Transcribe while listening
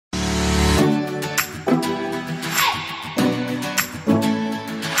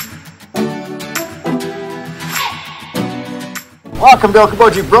Welcome to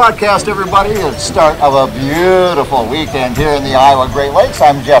Okoboji Broadcast, everybody. It's the start of a beautiful weekend here in the Iowa Great Lakes.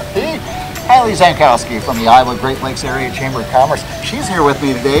 I'm Jeff P. Kiley Zankowski from the Iowa Great Lakes Area Chamber of Commerce. She's here with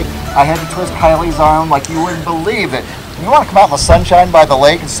me today. I had to twist Kiley's arm like you wouldn't believe it. You want to come out in the sunshine by the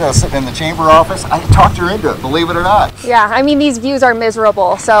lake instead of sitting in the chamber office? I talked her into it, believe it or not. Yeah, I mean, these views are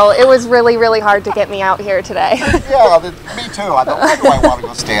miserable, so it was really, really hard to get me out here today. Yeah, me too. I thought, why do I want to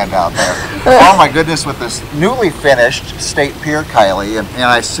go stand out there? Oh my goodness, with this newly finished State Pier, Kiley, and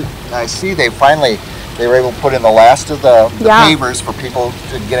I see they were able to put in the last of the pavers for people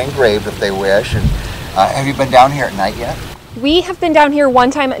to get engraved if they wish. And have you been down here at night yet? We have been down here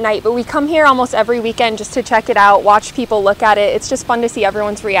one time at night, but we come here almost every weekend just to check it out, watch people look at it. It's just fun to see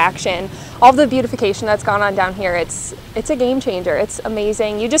everyone's reaction. All the beautification that's gone on down here, it's a game changer. It's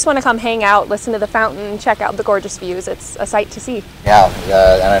amazing. You just want to come hang out, listen to the fountain, check out the gorgeous views. It's a sight to see. Yeah,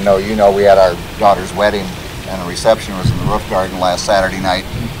 and I know we had our daughter's wedding and the reception was in the roof garden last Saturday night,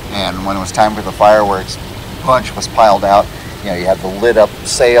 and when it was time for the fireworks, a bunch was piled out. You know, you had the lit up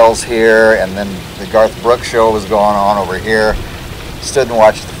sails here, and then the Garth Brooks show was going on over here. Stood and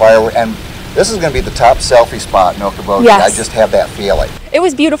watched the fireworks, and this is going to be the top selfie spot in Okoboji. Yes. I just have that feeling. It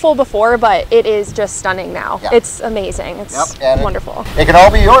was beautiful before, but it is just stunning now. Yeah. It's amazing. It's wonderful. It can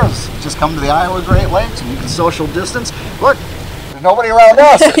all be yours. Just come to the Iowa Great Lakes, and you can social distance. Look, there's nobody around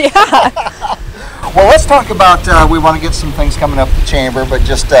us. Yeah. Well, let's talk about, we want to get some things coming up at the Chamber, but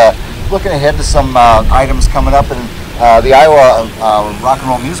just looking ahead to some items coming up. And the Iowa Rock and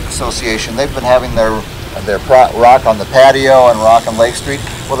Roll Music Association, they've been having their rock on the patio and rock on Lake Street.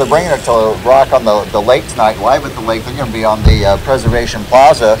 Well, they're bringing it to rock on the lake tonight, live at the lake. They're going to be on the Preservation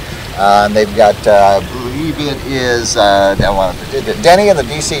Plaza. And they've got, I believe it is Denny and the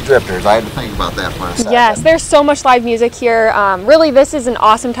DC Drifters. I had to think about that for a second. Yes, there's so much live music here. Really, this is an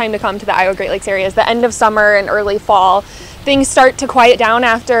awesome time to come to the Iowa Great Lakes area. It's the end of summer and early fall. Things start to quiet down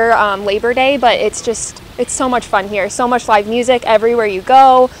after Labor Day, but it's so much fun here. So much live music everywhere you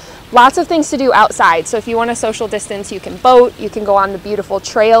go. Lots of things to do outside. So if you want to social distance, you can boat, you can go on the beautiful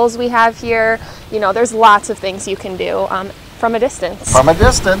trails we have here. You know, there's lots of things you can do from a distance. From a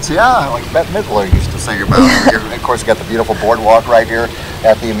distance, yeah, like Bette Midler used to sing about. Of course, you got the beautiful boardwalk right here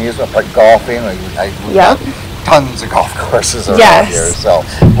at the amusement park, golfing. We've got tons of golf courses around here. So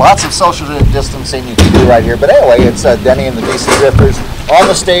lots of social distancing you can do right here. But anyway, it's Denny and the DC Drifters on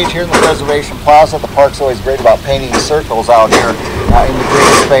the stage here in the Preservation Plaza. The park's always great about painting circles out here in the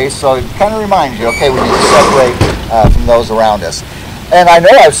green space. So it kind of reminds you, okay, we need to separate from those around us. And I know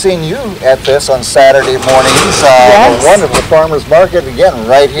I've seen you at this on Saturday mornings. The one at the Farmers Market, again,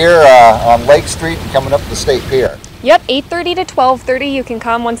 right here on Lake Street and coming up to the State Pier. Yep, 8:30 to 12:30. You can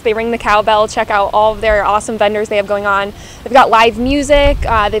come once they ring the cowbell, check out all of their awesome vendors they have going on. They've got live music,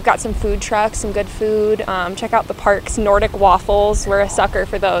 they've got some food trucks, some good food. Check out the park's Nordic waffles. We're a sucker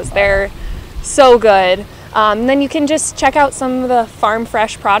for those. They're so good. And then you can just check out some of the farm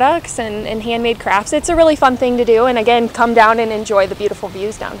fresh products and handmade crafts. It's a really fun thing to do, and again, come down and enjoy the beautiful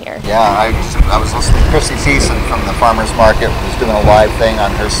views down here. Yeah, I was listening to Chrissy Thiessen from the Farmers Market, who's doing a live thing on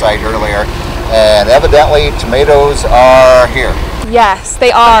her site earlier, and evidently tomatoes are here. Yes,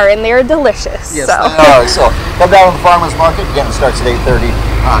 they are, and they're delicious. Yes, they are. So come down to the Farmers Market. Again, it starts at 8:30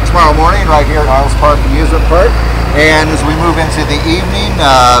 tomorrow morning right here at Arnolds Park Amusement Park. And as we move into the evening,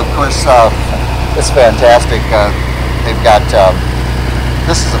 of course, it's fantastic. They've got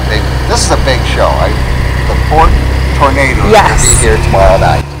this is a big show. The Fort Tornadoes will be here tomorrow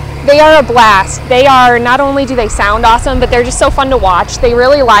night. They are a blast. They are, not only do they sound awesome, but they're just so fun to watch. They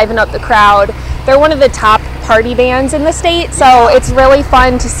really liven up the crowd. They're one of the top party bands in the state, so it's really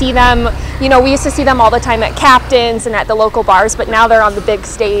fun to see them. You know, we used to see them all the time at Captain's and at the local bars, but now they're on the big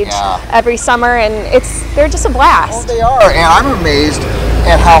stage every summer, and they're just a blast. Oh, they are, and I'm amazed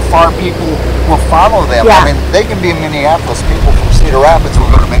at how far people will follow them. Yeah. I mean, they can be in Minneapolis. People from Cedar Rapids will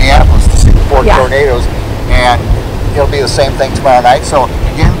go to Minneapolis to see the Fort Tornadoes, and it'll be the same thing tomorrow night. So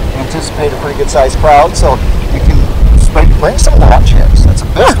again, anticipate a pretty good sized crowd, so you can bring some lawn chairs. That's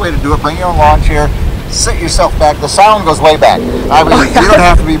the best way to do it. Bring your own lawn chair, sit yourself back. The sound goes way back. I mean, you don't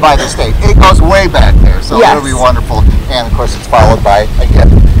have to be by the stage. It goes way back there, so it'll be wonderful. And of course, it's followed by,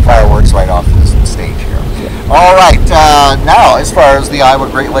 again, fireworks right off the stage here. All right, now as far as the Iowa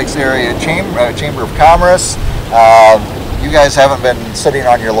Great Lakes Area Chamber of Commerce, you guys haven't been sitting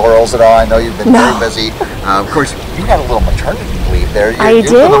on your laurels at all. I know you've been very busy. Of course, you got a little maternity leave there. I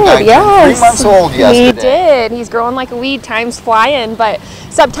did, yes. 3 months old yesterday. He did. He's growing like a weed. Time's flying. But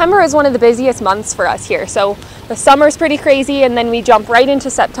September is one of the busiest months for us here. So the summer's pretty crazy, and then we jump right into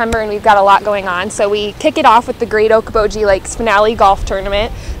September and we've got a lot going on. So we kick it off with the Great Okoboji Lakes Finale Golf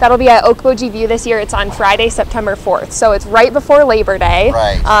Tournament. That'll be at Okoboji View this year. It's on Friday, September 4th. So it's right before Labor Day.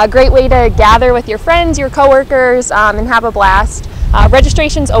 Right. Great way to gather with your friends, your coworkers, and have a blast.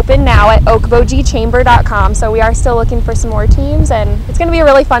 Registration's open now at okobojichamber.com, so we are still looking for some more teams, and it's going to be a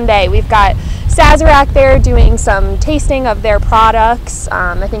really fun day. We've got Sazerac there doing some tasting of their products.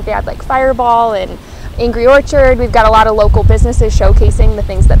 I think they had like Fireball and Angry Orchard. We've got a lot of local businesses showcasing the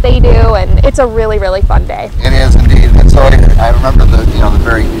things that they do, and it's a really, really fun day. It is indeed. And so I remember the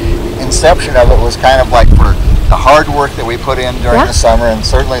very inception of it was kind of like for the hard work that we put in during the summer, and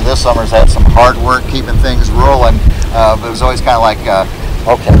certainly this summer's had some hard work keeping things rolling. But it was always kind of like,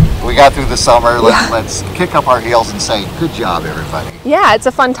 okay, we got through the summer, let's kick up our heels and say, good job, everybody. Yeah, it's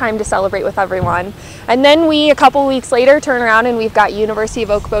a fun time to celebrate with everyone. And then we, a couple weeks later, turn around and we've got University of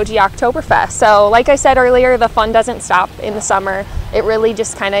Okoboji Oktoberfest. So like I said earlier, the fun doesn't stop in the summer. It really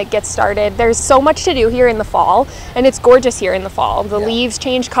just kind of gets started. There's so much to do here in the fall, and it's gorgeous here in the fall. The leaves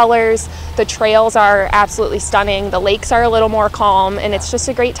change colors, the trails are absolutely stunning, the lakes are a little more calm, and it's just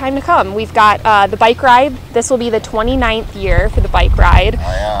a great time to come. We've got the bike ride. This will be the 29th year for the bike ride.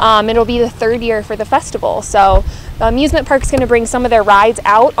 It'll be the 3rd year for the festival. So the amusement park's going to bring some of their rides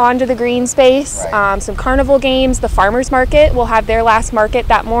out onto the green space, some carnival games. The farmers market will have their last market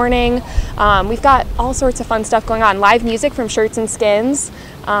that morning. We've got all sorts of fun stuff going on. Live music from Shirts and Skins,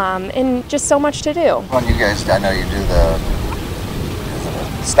 and just so much to do. Well, you guys, I know you do the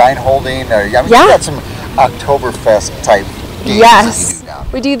Stein holding, or you've got some Oktoberfest type games that you do now.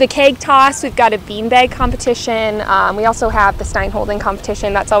 We do the keg toss. We've got a beanbag competition. We also have the Stein holding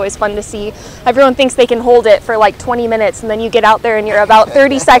competition. That's always fun to see. Everyone thinks they can hold it for like 20 minutes, and then you get out there and you're about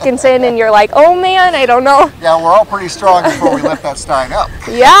 30 seconds in and you're like, oh man, I don't know. Yeah, we're all pretty strong before we lift that Stein up.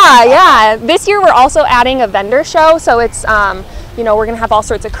 Yeah. This year we're also adding a vendor show, so it's we're going to have all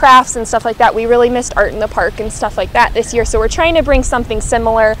sorts of crafts and stuff like that. We really missed art in the park and stuff like that this year, so we're trying to bring something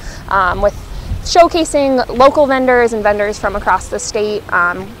similar with showcasing local vendors and vendors from across the state.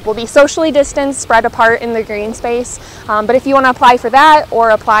 We'll be socially distanced, spread apart in the green space, but if you want to apply for that or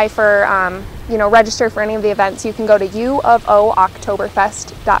apply for register for any of the events, you can go to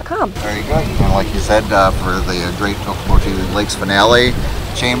uofoktoberfest.com. Very good. And like you said, for the Great Okoboji Lakes Finale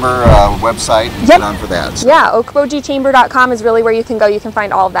Chamber website, get on for that. So. Yeah, okobojichamber.com is really where you can go. You can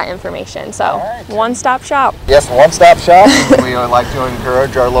find all of that information. So one-stop shop. Yes, one-stop shop. We would like to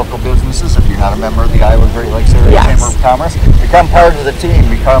encourage our local businesses, if you're not a member of the Iowa Great Lakes Area Chamber of Commerce, become part of the team,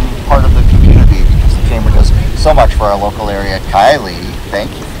 become part of the community, because the Chamber does so much for our local area. Kylie,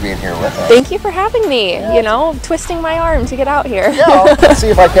 thank you for being here with us. Thank you for having me. Twisting my arm to get out here. Yeah, let's see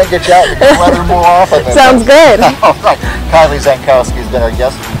if I can't get you out to the weather more often. Sounds good. All right. Kylie Zankowski has been our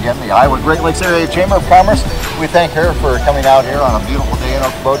guest again, the Iowa Great Lakes Area Chamber of Commerce. We thank her for coming out here on a beautiful day in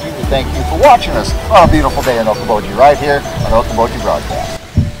Okoboji. We thank you for watching us on a beautiful day in Okoboji, right here on Okoboji Broadcast.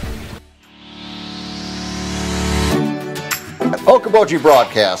 Okoboji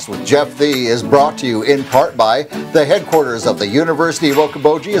Broadcast with Jeff Thee is brought to you in part by the headquarters of the University of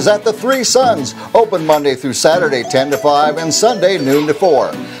Okoboji is at the Three Suns, open Monday through Saturday 10 to 5 and Sunday noon to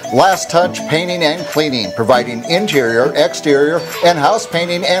 4. Last Touch Painting and Cleaning, providing interior, exterior, and house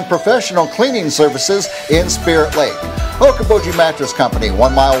painting and professional cleaning services in Spirit Lake. Okoboji Mattress Company,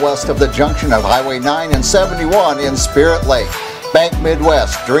 1 mile west of the junction of Highway 9 and 71 in Spirit Lake. Bank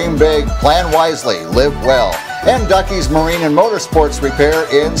Midwest, dream big, plan wisely, live well. And Ducky's Marine and Motorsports Repair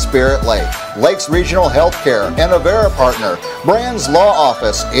in Spirit Lake. Lakes Regional Healthcare and Avera Partner. Brand's Law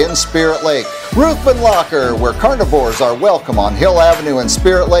Office in Spirit Lake. Ruthven Locker, where carnivores are welcome on Hill Avenue in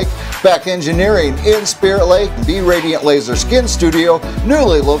Spirit Lake. Beck Engineering in Spirit Lake. Be Radiant Laser Skin Studio,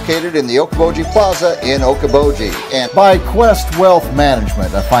 newly located in the Okoboji Plaza in Okoboji. And by Quest Wealth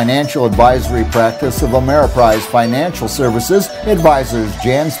Management, a financial advisory practice of Ameriprise Financial Services. Advisors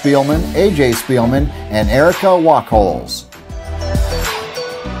Jan Spielman, AJ Spielman, and Erica Wachholz.